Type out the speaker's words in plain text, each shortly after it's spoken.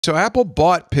So Apple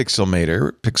bought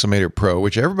Pixelmator Pro,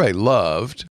 which everybody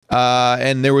loved.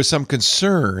 And there was some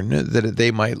concern that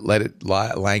they might let it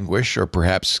languish or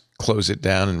perhaps close it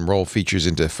down and roll features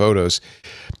into Photos.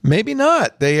 Maybe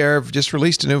not. They have just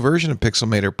released a new version of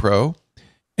Pixelmator Pro,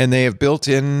 and they have built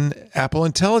in Apple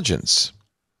Intelligence.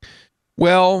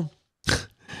 Well,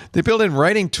 they built in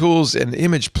writing tools and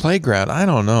image playground. I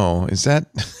don't know. Is that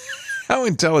how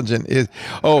intelligent is?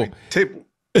 Oh,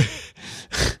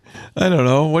 I don't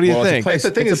know. What do you think? It's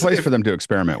a place for them to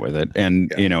experiment with it.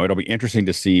 And, it'll be interesting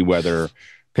to see whether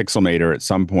Pixelmator at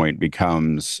some point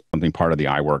becomes something part of the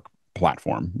iWork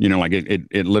platform. Like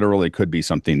it literally could be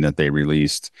something that they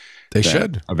released. They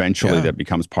should. Eventually that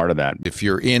becomes part of that. If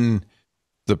you're in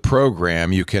the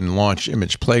program, you can launch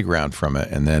Image Playground from it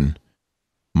and then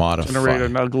modify. Generate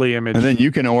an ugly image. And then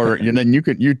you can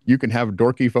you can have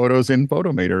dorky photos in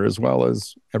Photomator as well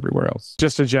as everywhere else.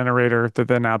 Just a generator that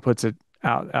then outputs it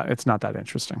out. It's not that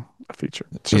interesting a feature.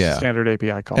 It's just a standard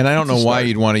API call. And I don't know why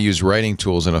you'd want to use writing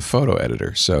tools in a photo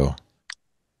editor. So,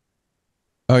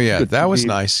 oh yeah, that was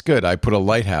nice. Good. I put a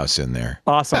lighthouse in there.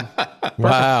 Awesome.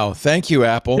 Wow. Thank you,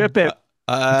 Apple. Ship it.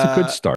 It's a good start.